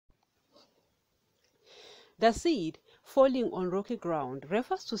The seed falling on rocky ground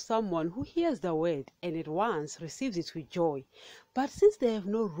refers to someone who hears the word and at once receives it with joy. But since they have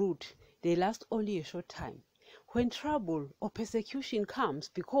no root, they last only a short time. When trouble or persecution comes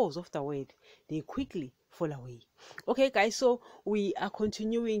because of the word, they quickly fall away. Okay, guys, so we are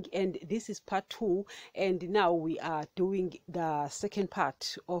continuing, and this is part 2, and now we are doing the second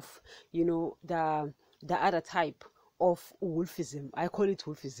part of, the other type of wolfism. I call it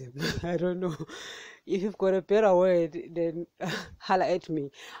wolfism. I don't know if you've got a better word, then holla at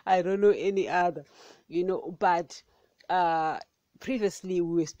me. I don't know any other, but previously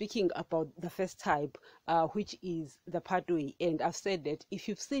we were speaking about the first type, which is the pathway, and I've said that if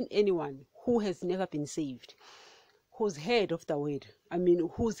you've seen anyone who has never been saved, who's heard of the word,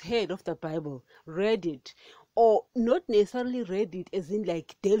 who's heard of the Bible, read it, or not necessarily read it as in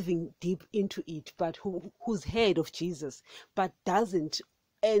like delving deep into it, but who's heard of Jesus but doesn't,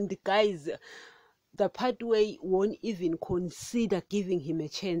 and guys, the pathway won't even consider giving him a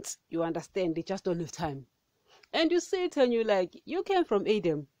chance. You understand? They just don't have time. And you see it and you're like, you came from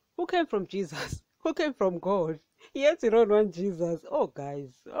Adam, who came from Jesus, who came from God, yet you don't want Jesus. Oh guys,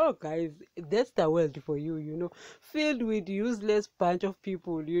 that's the world for you, filled with useless bunch of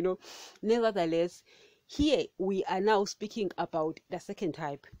people, Nevertheless, here we are now speaking about the second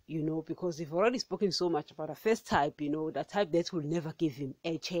type, because we've already spoken so much about the first type, the type that will never give him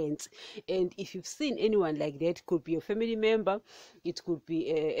a chance. And if you've seen anyone like that, it could be a family member, it could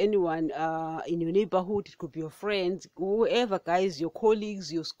be anyone in your neighborhood, it could be your friends, whoever, guys, your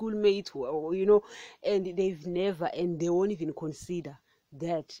colleagues, your schoolmates, and they've never, and they won't even consider.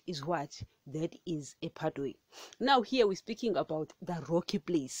 That is a pathway. Now here we're speaking about the rocky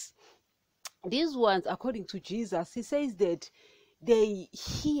place. These ones, according to Jesus, he says that they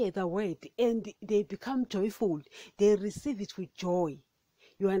hear the word and they become joyful. They receive it with joy.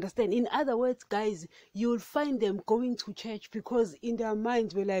 You understand? In other words, guys, you'll find them going to church because in their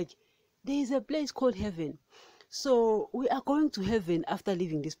minds we're like, there is a place called heaven. So we are going to heaven after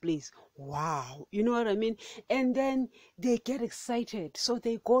leaving this place. Wow. You know what I mean? And then they get excited. So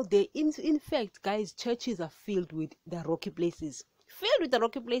they go there. In fact, guys, churches are filled with the rocky places.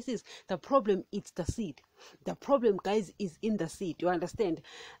 The problem is the seed. The problem, guys, is in the seed. You understand?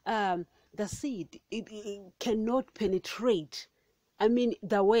 The seed, it cannot penetrate.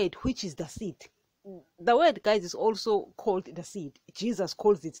 The word, which is the seed. The word, guys, is also called the seed. Jesus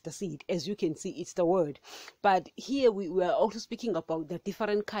calls it the seed. As you can see, it's the word. But here we are also speaking about the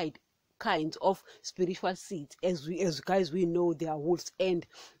different kinds of spiritual seeds. As guys, we know there are wolves and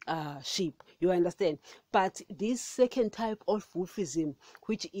sheep. You understand? But this second type of wolfism,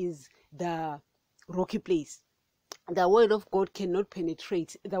 which is the rocky place, the word of God cannot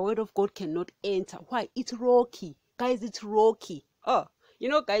penetrate. The word of God cannot enter. Why? It's rocky, guys. It's rocky. Oh,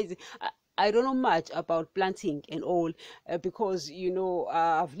 guys, I don't know much about planting and all, because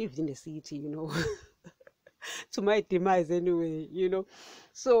I've lived in the city, to my demise anyway,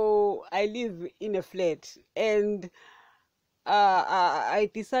 so I live in a flat, and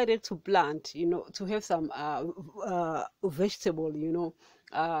I decided to plant, to have some vegetable,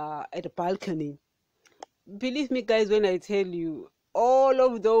 at the balcony. Believe me, guys, when I tell you, all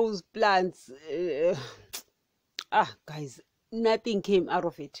of those plants, guys, nothing came out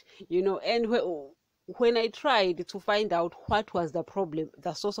of it, and when I tried to find out what was the problem,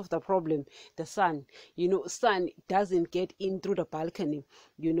 the source of the problem, the sun, sun doesn't get in through the balcony,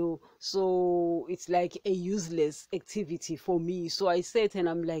 so it's like a useless activity for me. So I said, and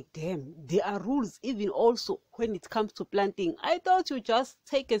I'm like, damn, there are rules even also when it comes to planting. I thought you just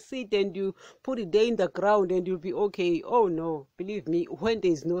take a seed and you put it there in the ground and you'll be okay. Oh no, believe me, when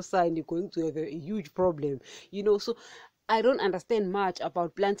there's no sun, you're going to have a huge problem, so I don't understand much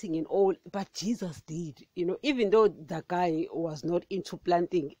about planting and all, but Jesus did, even though the guy was not into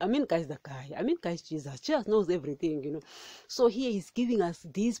planting. Guys, Jesus knows everything, So here he's giving us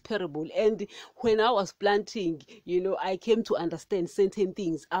this parable. And when I was planting, I came to understand certain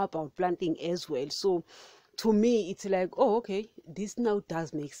things about planting as well. So to me, it's like, oh, okay, this now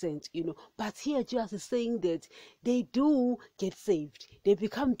does make sense, But here Jesus is saying that they do get saved, they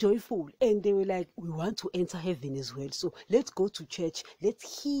become joyful, and they were like, we want to enter heaven as well. So let's go to church,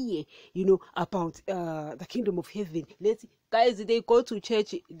 let's hear, about the kingdom of heaven. Guys, they go to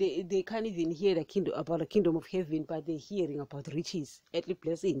church, they can't even hear about the kingdom of heaven, but they're hearing about riches, earthly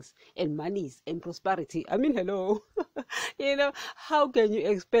blessings, and monies, and prosperity. Hello. How can you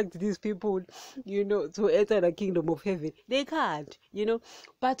expect these people, to enter the kingdom of heaven? They can't,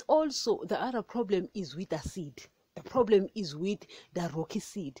 But also, the other problem is with the seed. The problem is with the rocky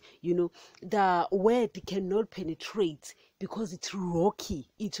seed. The word cannot penetrate because it's rocky.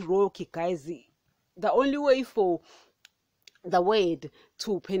 It's rocky, guys. the only way for the word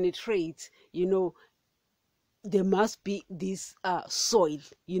to penetrate, there must be this soil,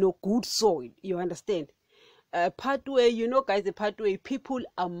 good soil, you understand. Pathway, guys, the pathway, people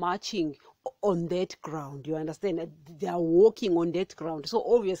are marching on that ground, you understand. They are walking on that ground, so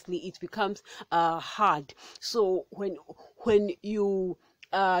obviously it becomes hard. So when you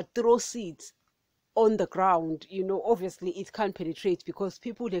throw seeds on the ground, obviously it can't penetrate because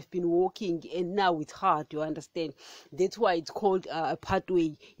people have been walking and now it's hard, you understand. That's why it's called a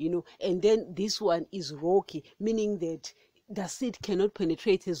pathway, and then this one is rocky, meaning that the seed cannot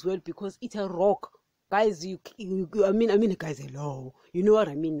penetrate as well because it's a rock. Guys, I mean, guys, hello, you know what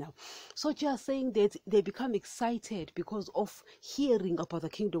I mean now. So just saying that they become excited because of hearing about the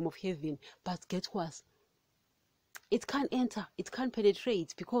kingdom of heaven, but get what? It can't enter, it can't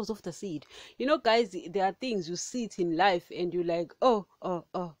penetrate because of the seed. Guys, there are things you see it in life and you're like, I've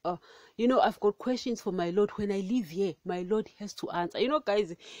got questions for my Lord. When I live here, my Lord has to answer.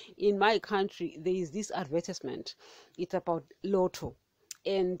 Guys, in my country there is this advertisement. It's about lotto,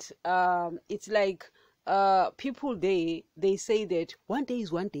 and it's like people, they say that one day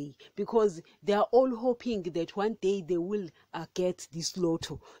is one day, because they are all hoping that one day they will get this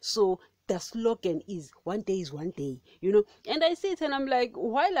lotto. So the slogan is one day is one day, and I sit and I'm like,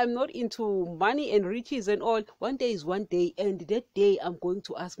 while I'm not into money and riches and all, one day is one day, and that day I'm going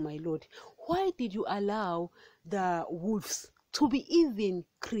to ask my Lord, why did you allow the wolves to be even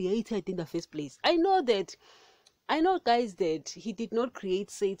created in the first place? I know, guys, that he did not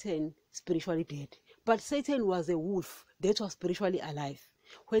create Satan spiritually dead, but Satan was a wolf that was spiritually alive.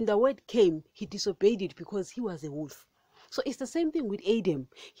 When the word came, he disobeyed it because he was a wolf. So it's the same thing with Adam.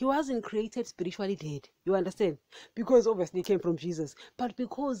 He wasn't created spiritually dead, you understand, because obviously he came from Jesus, but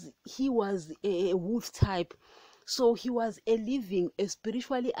because he was a wolf type, so he was a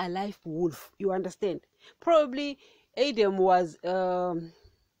spiritually alive wolf, you understand. Probably Adam was a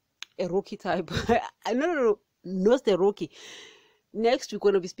rocky type. No, not the rocky. Next we're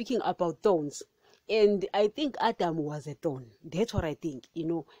going to be speaking about thorns, and I think Adam was a thorn. That's what I think,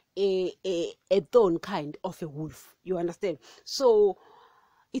 a thorn kind of a wolf, you understand. So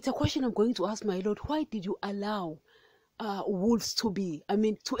it's a question I'm going to ask my Lord, why did you allow wolves to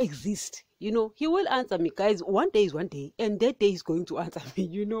exist? He will answer me, guys. One day is one day, and that day is going to answer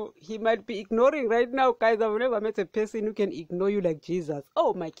me. He might be ignoring right now, guys. I've never met a person who can ignore you like Jesus.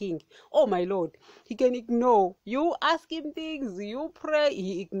 Oh my King, oh my Lord. He can ignore you. Ask him things, you pray,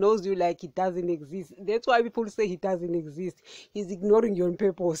 he ignores you like he doesn't exist. That's why people say he doesn't exist. He's ignoring you on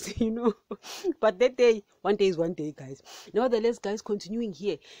purpose. But that day, one day is one day, guys. Nevertheless, guys, continuing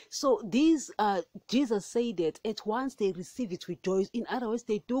here. So these Jesus said that at once they receive it with joy. In other words,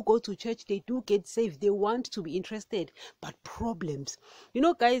 they do go to church, they do get saved, they want to be interested, but problems.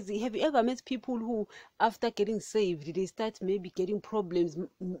 Guys, have you ever met people who, after getting saved, they start maybe getting problems?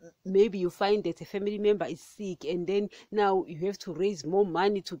 Maybe you find that a family member is sick, and then now you have to raise more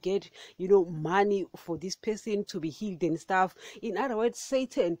money to get, money for this person to be healed and stuff. In other words,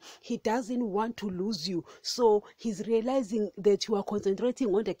 Satan, he doesn't want to lose you, so he's realizing that you are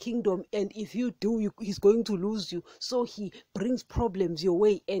concentrating on the kingdom, and if you do, he's going to lose you. So he brings problems your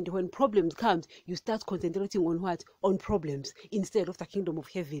way, and when problems comes, you start concentrating on what? On problems instead of the kingdom of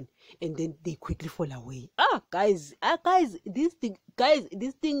heaven, and then they quickly fall away. Guys, this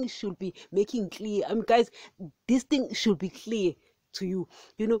thing should be making clear. Guys, this thing should be clear to you.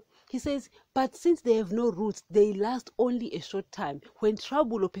 He says, but since they have no roots, they last only a short time. When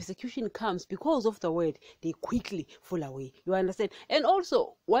trouble or persecution comes because of the word, they quickly fall away. You understand? And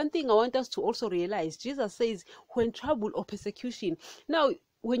also, one thing I want us to also realize, Jesus says, when trouble or persecution. Now,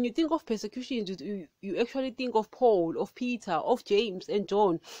 when you think of persecution, you actually think of Paul, of Peter, of James and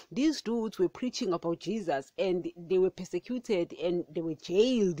John. These dudes were preaching about Jesus, and they were persecuted and they were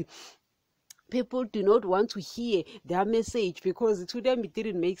jailed. People do not want to hear their message because to them it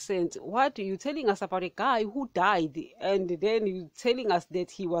didn't make sense. What are you telling us about a guy who died, and then you telling us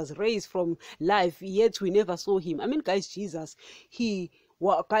that he was raised from life, yet we never saw him? Guys, Jesus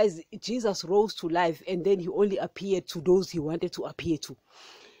rose to life, and then he only appeared to those he wanted to appear to.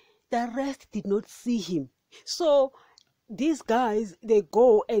 The rest did not see him. So these guys, they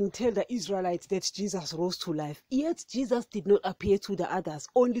go and tell the Israelites that Jesus rose to life, yet Jesus did not appear to the others,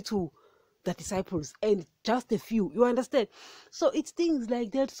 only to the disciples and just a few, you understand? So it's things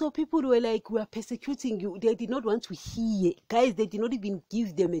like that. So people were like, we are persecuting you. They did not want to hear, guys. They did not even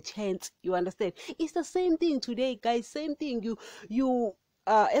give them a chance, you understand? It's the same thing today, guys. Same thing. You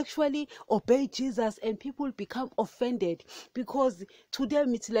actually obey Jesus, and people become offended because to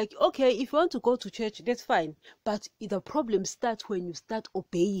them it's like, okay, if you want to go to church, that's fine, but the problem starts when you start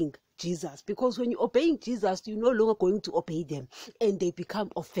obeying Jesus, because when you're obeying Jesus, you're no longer going to obey them, and they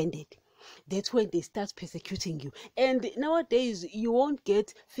become offended. That's when they start persecuting you. And nowadays you won't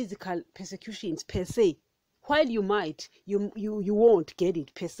get physical persecutions per se, while you might, you won't get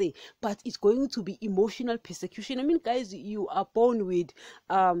it per se, but it's going to be emotional persecution. I mean, guys, you are born with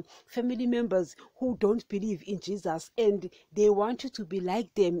family members who don't believe in Jesus, and they want you to be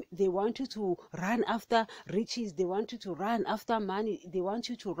like them. They want you to run after riches, they want you to run after money, they want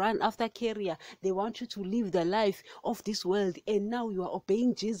you to run after career, they want you to live the life of this world, and now you are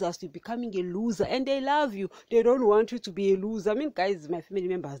obeying Jesus, you're becoming a loser, and they love you. They don't want you to be a loser. I mean, guys, my family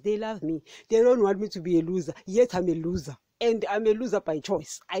members, they love me. They don't want me to be a loser, yet I'm a loser. And I'm a loser by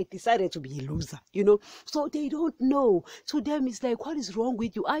choice. I decided to be a loser, So they don't know. To them, it's like, what is wrong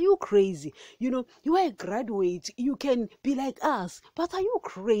with you? Are you crazy? You are a graduate. You can be like us. But are you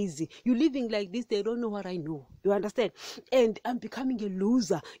crazy? You living like this, they don't know what I know. You understand? And I'm becoming a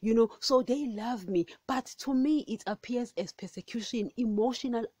loser, So they love me. But to me, it appears as persecution,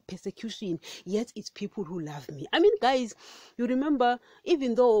 emotional persecution. Yet it's people who love me. I mean, guys, you remember,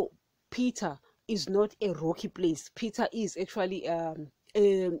 even though Peter is not a rocky place, Peter is actually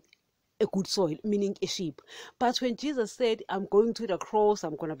a good soil, meaning a sheep. But when Jesus said, I'm going to the cross,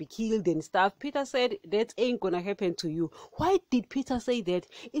 I'm going to be killed and stuff, Peter said, that ain't going to happen to you. Why did Peter say that?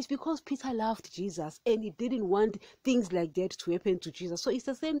 It's because Peter loved Jesus, and he didn't want things like that to happen to Jesus. So it's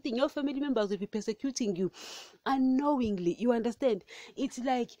the same thing. Your family members will be persecuting you unknowingly. You understand? It's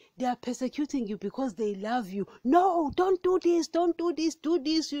like they are persecuting you because they love you. No, don't do this, don't do this, do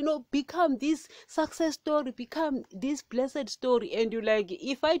this, become this success story, become this blessed story. And you're like,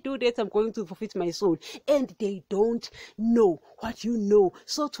 if I do that, I'm going to forfeit my soul. And they don't know what you know.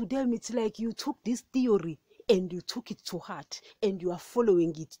 So to them, it's like you took this theory and you took it to heart, and you are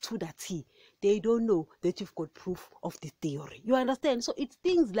following it to the T. They don't know that you've got proof of the theory. You understand? So it's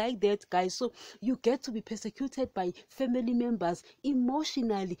things like that, guys. So you get to be persecuted by family members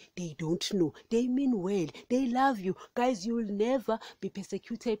emotionally. They don't know. They mean well. They love you. Guys, you will never be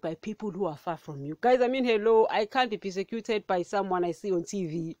persecuted by people who are far from you. Guys, I mean, hello, I can't be persecuted by someone I see on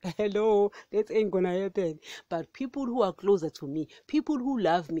TV. Hello, that ain't gonna happen. But people who are closer to me, people who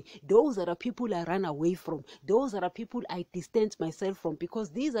love me, those are the people I run away from. Those are the people I distance myself from, because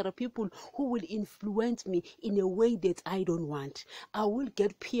these are the people who will influence me in a way that I don't want. I will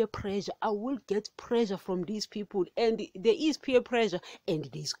get peer pressure. I will get pressure from these people. And there is peer pressure, and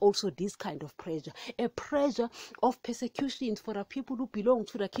there's also this kind of pressure, a pressure of persecution for the people who belong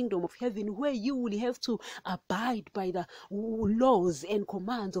to the kingdom of heaven, where you will have to abide by the laws and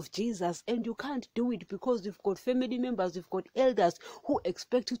commands of Jesus, and you can't do it because you've got family members, you've got elders who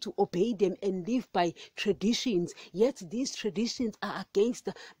expect you to obey them and live by traditions, yet these traditions are against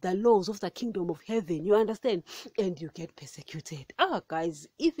the laws of the kingdom of heaven. You understand? And you get persecuted. Guys,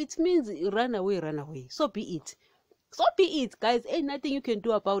 if it means run away, so be it. So be it, guys. Ain't nothing you can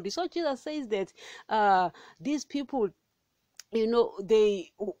do about it. So Jesus says that these people,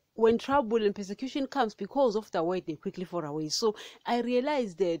 when trouble and persecution comes because of the word, they quickly fall away. So I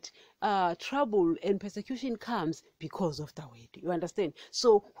realized that trouble and persecution comes because of the word. You understand?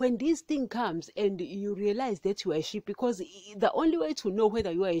 So when this thing comes and you realize that you are a sheep, because the only way to know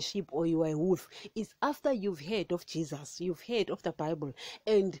whether you are a sheep or you are a wolf is after you've heard of Jesus, you've heard of the Bible,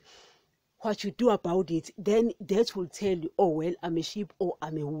 and what you do about it, then that will tell you, oh well, I'm a sheep or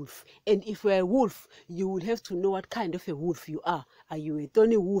I'm a wolf. And if you're a wolf, you will have to know what kind of a wolf you are. Are you a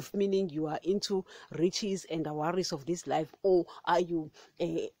thorny wolf, meaning you are into riches and the worries of this life, or are you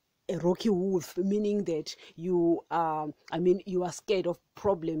a rocky wolf, meaning that you you are scared of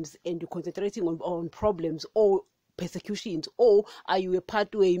problems and you're concentrating on problems or persecutions? Or are you a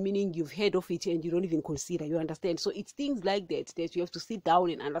pathway, meaning you've heard of it and you don't even consider? You understand? So it's things like that you have to sit down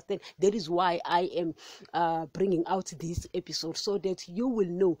and understand. That is why I am bringing out this episode, so that you will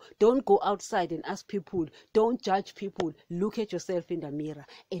know. Don't go outside and ask people, don't judge people. Look at yourself in the mirror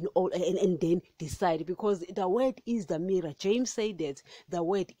and then decide, because the word is the mirror. James said that the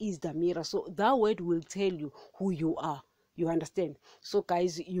word is the mirror, so that word will tell you who you are. You understand? So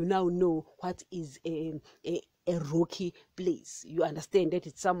guys, you now know what is a rocky place. You understand that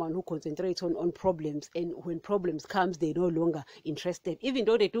it's someone who concentrates on problems, and when problems comes, they're no longer interested. Even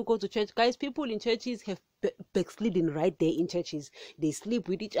though they do go to church, guys, people in churches have backslidden right there in churches. They sleep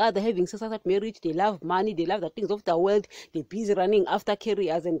with each other, having sex outside marriage. They love money. They love the things of the world. They're busy running after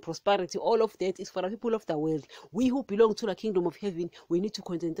careers and prosperity. All of that is for the people of the world. We who belong to the kingdom of heaven, we need to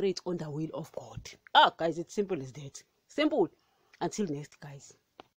concentrate on the will of God. Guys, it's simple as that. Simple. Until next, guys.